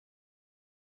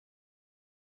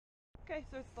Okay,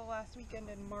 so it's the last weekend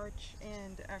in March,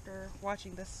 and after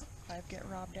watching this hive get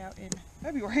robbed out in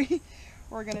February,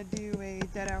 we're going to do a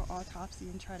dead-out autopsy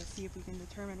and try to see if we can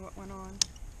determine what went on.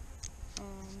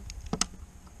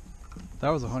 That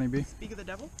was a honeybee. Speak of the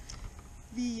devil.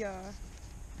 The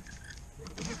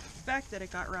fact that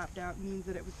it got robbed out means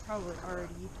that it was probably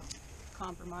already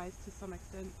compromised to some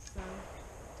extent, so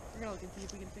we're going to look and see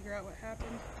if we can figure out what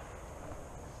happened.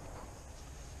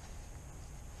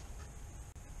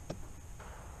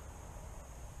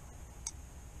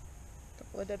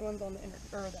 The dead ones on the inner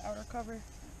or the outer cover,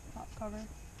 top cover.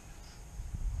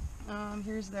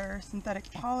 Here's their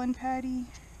synthetic pollen patty.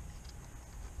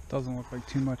 Doesn't look like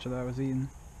too much of that was eaten.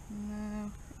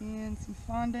 No, and some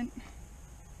fondant.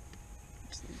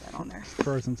 Just leave that on there.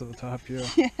 Frozen to the top, yeah.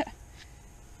 Yeah.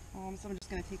 So I'm just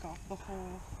gonna take off the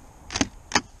whole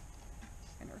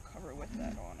inner cover with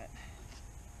that on it.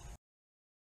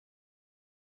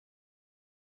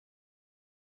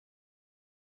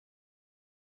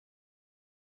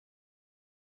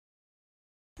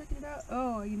 Checking it out.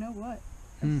 Oh, you know what?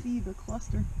 I see the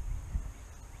cluster.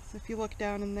 So if you look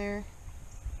down in there.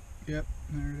 Yep,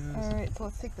 there it is. Alright, so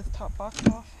let's take this top box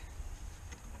off.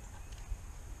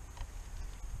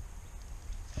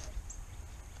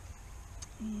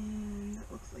 And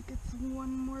it looks like it's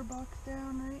one more box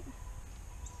down, right?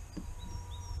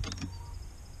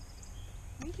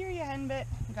 We hear you, henbit.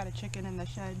 We got a chicken in the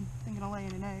shed, thinking of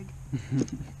laying an egg.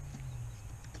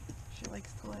 She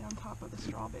likes to lay on top of the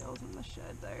straw bales in the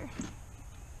shed there.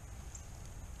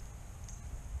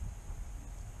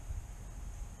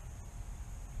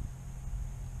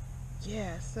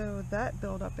 Yeah, so that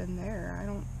buildup in there, I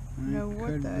don't know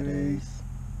what that is.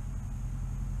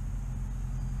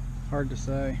 Hard to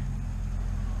say.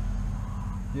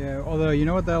 Yeah, although you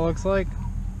know what that looks like?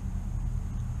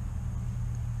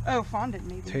 Oh, fondant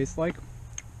maybe. Tastes like?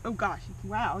 Oh gosh,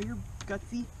 wow, you're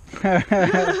gutsy.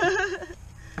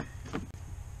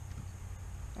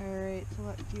 Alright, so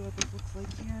let's see what this looks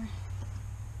like here.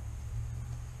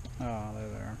 Oh, there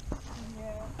they are.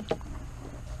 Yeah.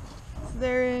 So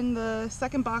they're in the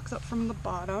second box up from the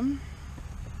bottom.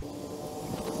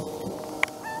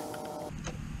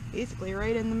 Basically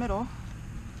right in the middle.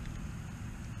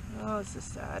 Oh, this is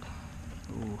sad.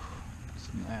 Ooh, it's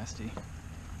nasty.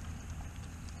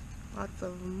 Lots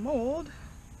of mold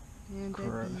and dead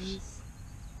Gross. bees.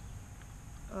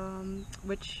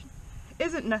 Which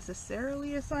isn't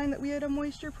necessarily a sign that we had a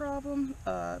moisture problem,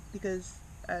 because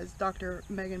as Dr.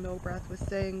 Megan Milbrath was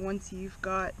saying, once you've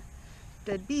got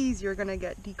dead bees, you're gonna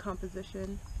get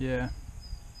decomposition. Yeah.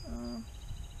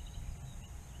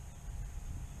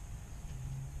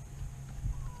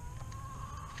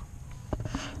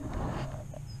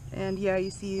 And yeah, you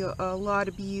see a lot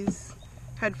of bees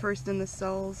head first in the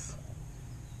cells,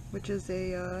 which is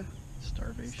a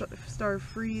Starvation. starve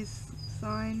freeze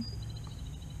sign,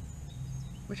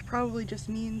 which probably just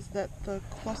means that the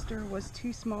cluster was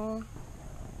too small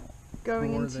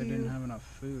going or into... they didn't have enough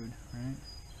food, right?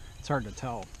 It's hard to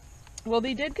tell. Well,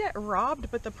 they did get robbed,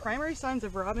 but the primary signs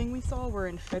of robbing we saw were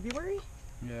in February.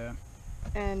 Yeah.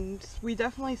 And we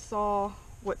definitely saw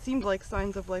what seemed like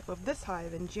signs of life of this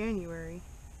hive in January.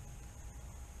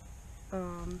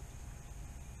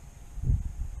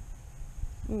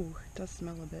 Ooh, it does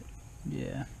smell a bit.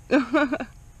 Yeah.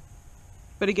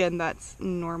 But again, that's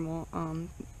normal,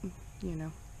 you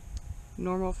know,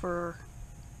 normal for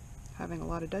having a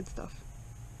lot of dead stuff.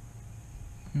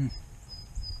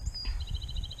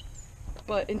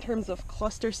 But in terms of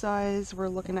cluster size, we're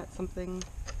looking at something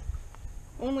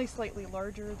only slightly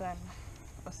larger than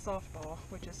a softball,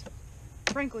 which is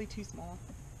frankly too small.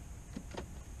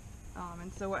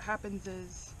 And so what happens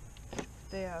is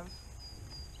they have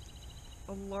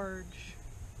a large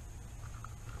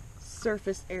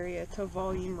surface area to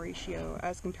volume ratio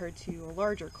as compared to a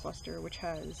larger cluster, which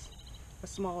has a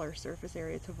smaller surface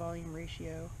area to volume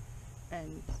ratio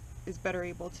and is better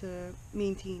able to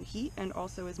maintain heat and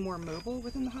also is more mobile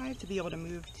within the hive to be able to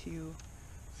move to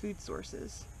food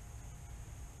sources.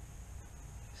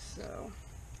 So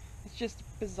it's just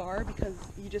bizarre because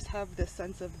you just have this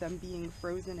sense of them being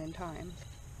frozen in time.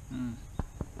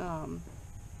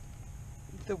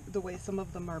 The way some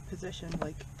of them are positioned,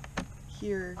 like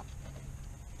here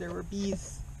there were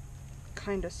bees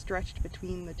kind of stretched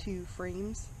between the two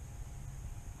frames.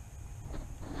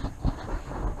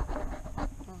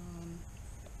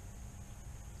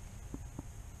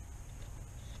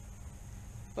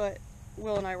 But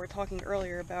Will and I were talking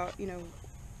earlier about, you know,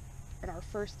 in our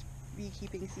first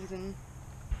beekeeping season,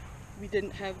 we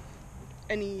didn't have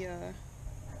any,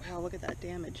 wow, look at that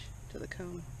damage to the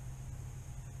comb.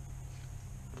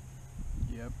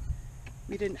 Yep.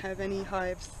 We didn't have any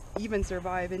hives even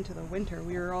survive into the winter.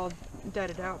 We were all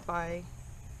deaded out by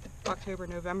October,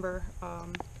 November,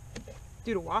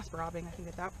 due to wasp robbing, I think,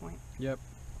 at that point. Yep.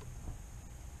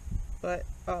 But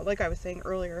like I was saying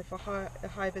earlier, if a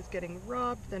hive is getting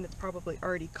robbed, then it's probably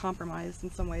already compromised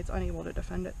in some way. It's unable to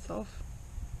defend itself.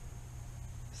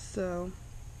 So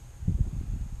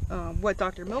what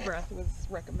Dr. Milbrath was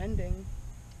recommending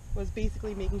was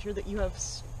basically making sure that you have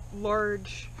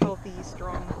large, healthy,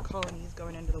 strong colonies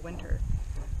going into the winter.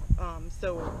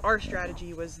 So our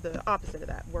strategy was the opposite of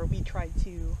that, where we tried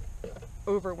to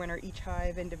overwinter each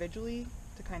hive individually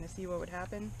to kind of see what would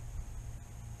happen.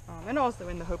 And also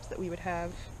in the hopes that we would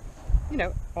have, you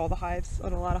know, all the hives,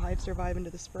 and a lot of hives survive into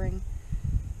the spring.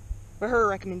 But her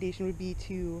recommendation would be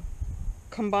to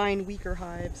combine weaker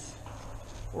hives,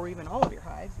 or even all of your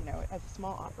hives, you know, as a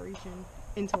small operation,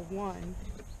 into one.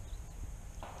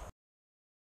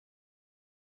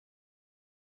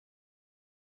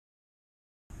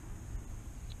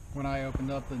 When I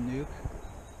opened up the nuke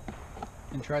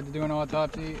and tried to do an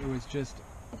autopsy, it was just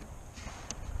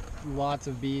lots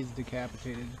of bees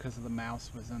decapitated because of the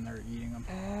mouse was in there eating them.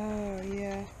 Oh,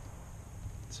 yeah.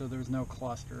 So there was no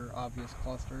cluster, obvious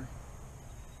cluster.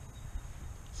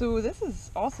 So this is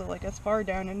also like as far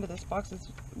down into this box as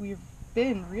we've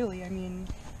been, really. I mean,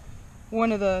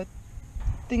 one of the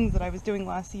things that I was doing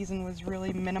last season was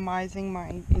really minimizing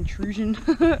my intrusion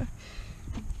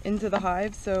into the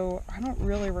hive, so I don't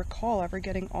really recall ever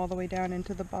getting all the way down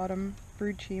into the bottom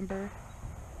brood chamber.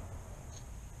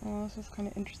 Oh, this was kind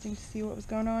of interesting to see what was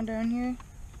going on down here.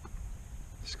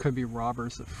 This could be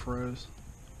robbers that froze.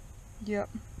 Yep.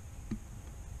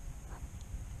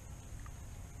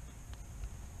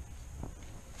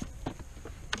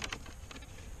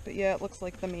 But yeah, it looks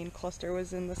like the main cluster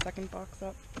was in the second box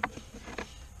up.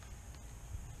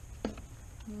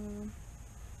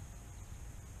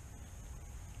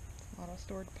 A lot of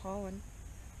stored pollen.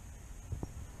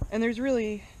 And there's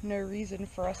really no reason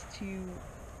for us to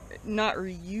not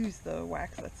reuse the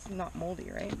wax that's not moldy,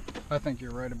 right? I think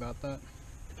you're right about that.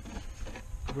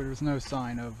 But there's no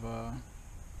sign of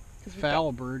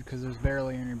foul brood because there's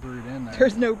barely any brood in there.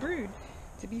 There's no brood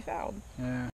to be fouled.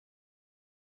 Yeah.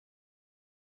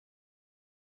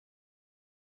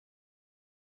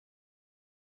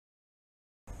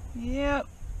 Yep.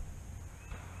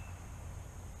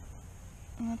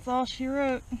 That's all she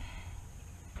wrote. You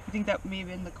think that may have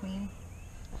been the queen?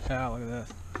 Yeah, look at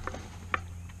this.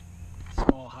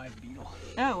 Small hive beetle.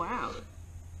 Oh, wow.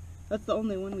 That's the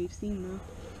only one we've seen,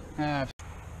 though.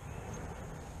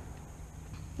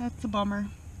 That's a bummer.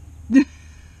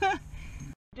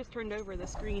 Just turned over the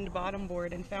screened bottom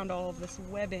board and found all of this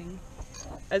webbing,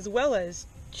 as well as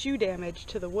chew damage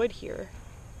to the wood here,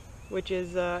 which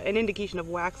is an indication of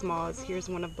wax moths. Here's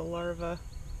one of the larvae.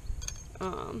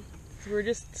 So we're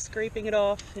just scraping it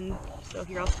off, and so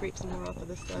here I'll scrape some more off of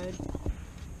this side.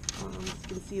 You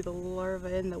can see the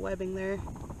larvae in the webbing there.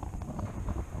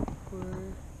 Or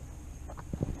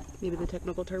maybe the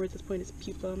technical term at this point is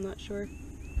pupa, I'm not sure.